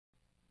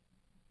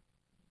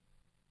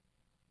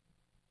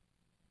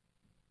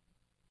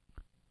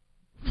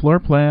Floor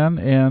plan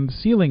and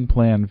ceiling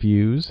plan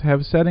views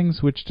have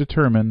settings which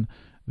determine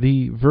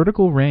the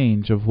vertical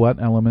range of what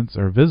elements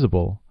are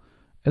visible,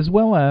 as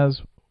well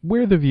as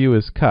where the view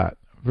is cut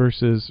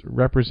versus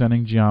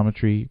representing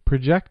geometry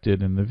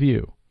projected in the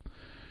view.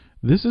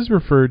 This is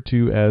referred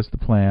to as the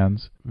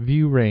plan's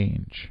view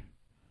range.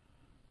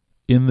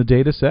 In the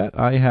dataset,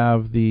 I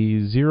have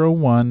the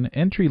 01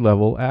 entry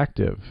level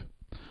active.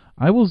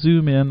 I will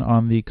zoom in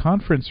on the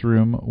conference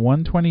room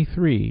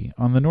 123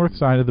 on the north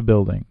side of the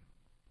building.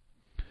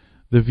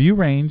 The view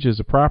range is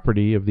a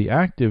property of the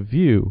active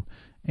view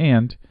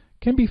and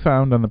can be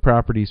found on the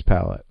Properties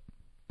palette.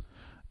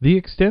 The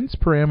Extents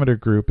parameter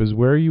group is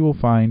where you will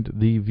find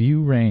the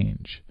view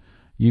range.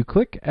 You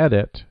click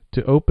Edit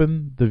to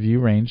open the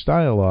view range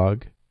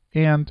dialog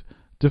and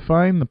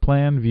define the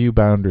plan view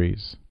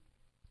boundaries.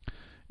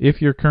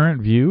 If your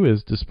current view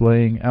is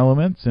displaying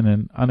elements in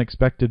an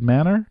unexpected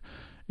manner,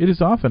 it is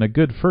often a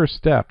good first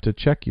step to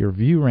check your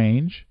view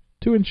range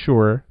to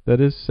ensure that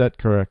it is set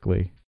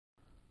correctly.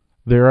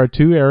 There are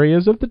two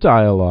areas of the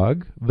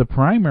dialog, the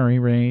primary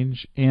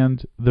range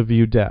and the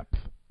view depth.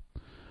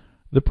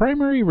 The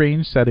primary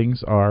range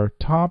settings are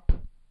top,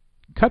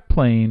 cut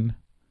plane,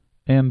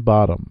 and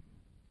bottom.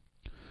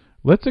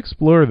 Let's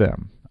explore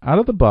them. Out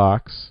of the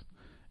box,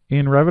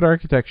 in Revit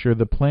Architecture,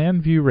 the plan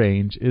view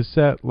range is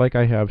set like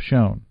I have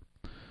shown.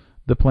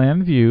 The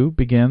plan view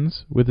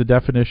begins with the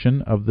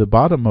definition of the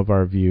bottom of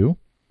our view.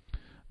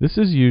 This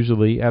is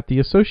usually at the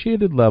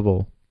associated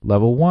level,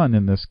 level 1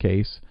 in this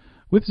case,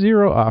 with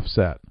 0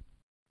 offset.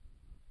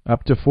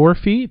 Up to 4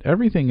 feet,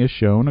 everything is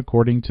shown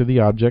according to the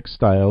object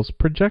style's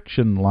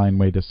projection line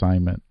weight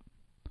assignment.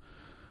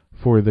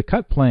 For the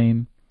cut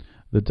plane,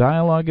 the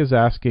dialog is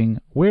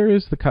asking, where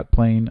is the cut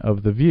plane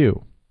of the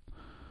view?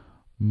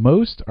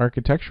 Most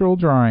architectural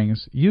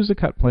drawings use a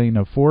cut plane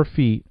of 4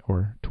 feet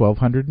or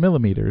 1200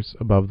 millimeters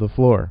above the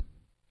floor.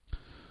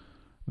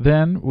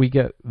 Then we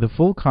get the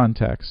full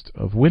context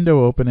of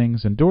window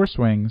openings and door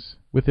swings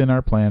within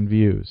our plan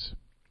views.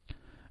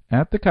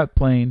 At the cut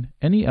plane,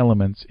 any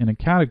elements in a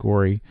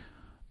category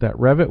that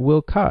Revit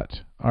will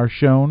cut are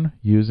shown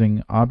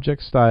using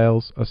object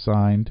styles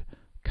assigned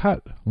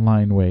cut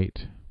line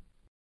weight.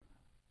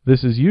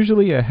 This is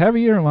usually a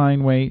heavier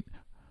line weight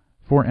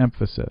for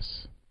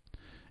emphasis.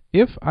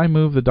 If I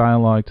move the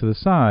dialog to the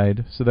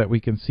side so that we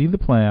can see the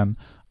plan,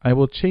 I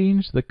will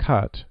change the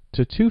cut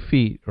to 2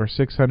 feet or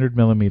 600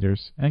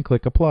 millimeters and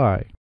click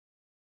Apply.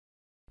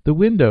 The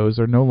windows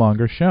are no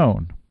longer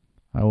shown.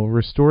 I will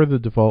restore the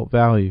default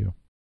value.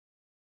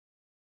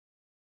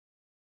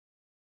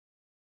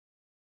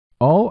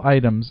 All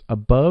items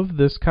above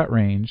this cut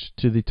range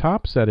to the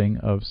top setting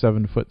of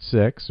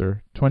 7'6"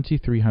 or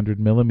 2300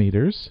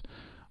 millimeters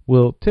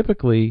will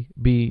typically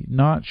be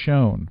not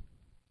shown.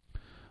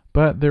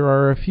 But there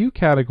are a few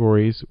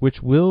categories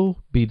which will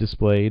be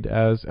displayed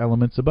as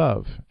elements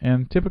above,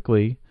 and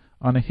typically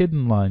on a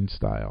hidden line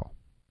style.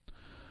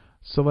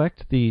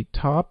 Select the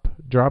top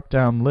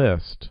drop-down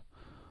list.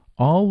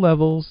 All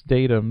levels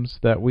datums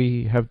that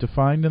we have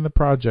defined in the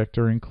project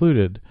are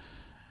included,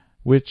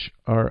 which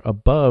are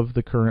above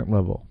the current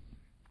level.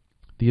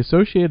 The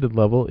associated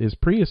level is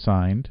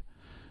pre-assigned.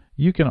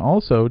 You can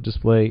also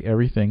display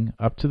everything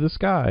up to the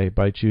sky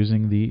by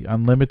choosing the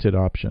Unlimited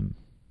option.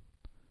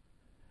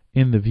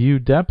 In the View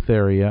Depth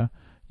area,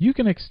 you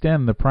can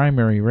extend the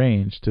primary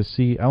range to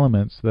see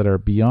elements that are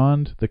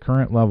beyond the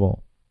current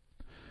level.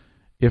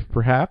 If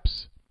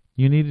perhaps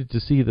you needed to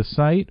see the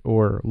site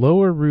or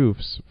lower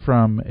roofs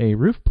from a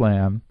roof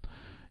plan,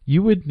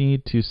 you would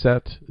need to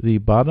set the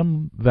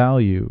bottom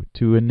value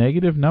to a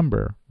negative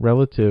number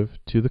relative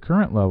to the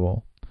current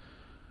level.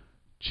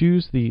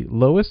 Choose the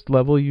lowest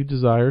level you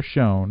desire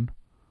shown,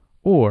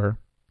 or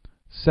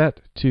set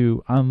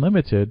to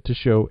Unlimited to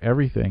show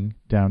everything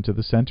down to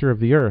the center of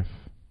the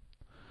earth.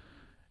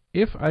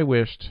 If I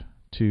wished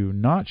to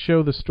not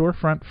show the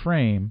storefront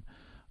frame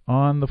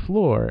on the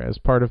floor as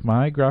part of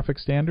my graphic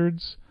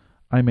standards,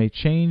 I may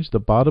change the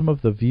bottom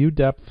of the view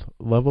depth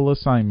level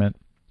assignment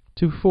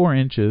to 4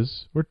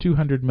 inches or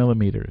 200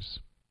 millimeters.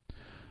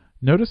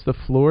 Notice the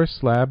floor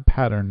slab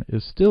pattern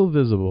is still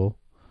visible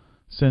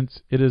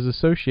since it is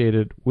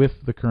associated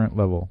with the current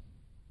level.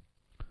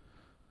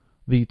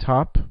 The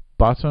top,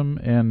 bottom,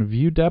 and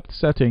view depth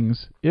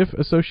settings, if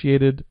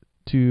associated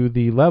to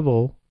the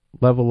level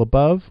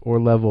above, or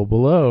level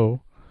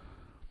below,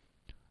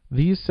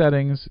 these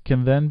settings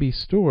can then be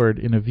stored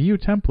in a view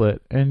template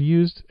and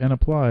used and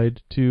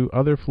applied to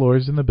other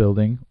floors in the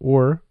building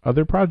or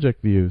other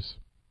project views.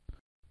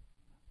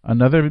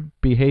 Another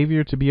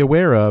behavior to be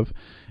aware of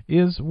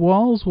is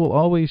walls will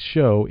always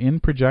show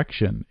in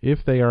projection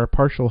if they are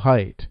partial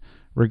height,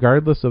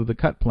 regardless of the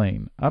cut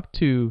plane, up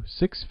to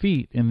 6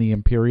 feet in the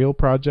Imperial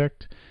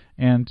project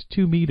and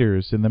 2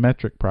 meters in the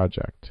metric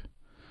project.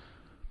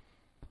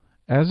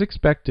 As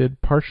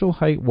expected, partial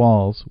height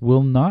walls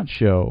will not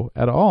show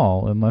at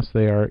all unless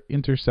they are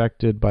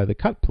intersected by the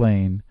cut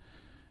plane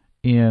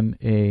in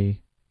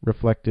a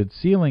reflected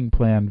ceiling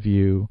plan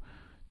view,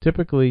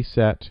 typically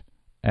set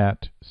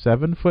at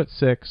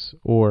 7'6"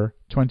 or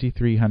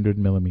 2300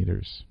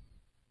 millimeters.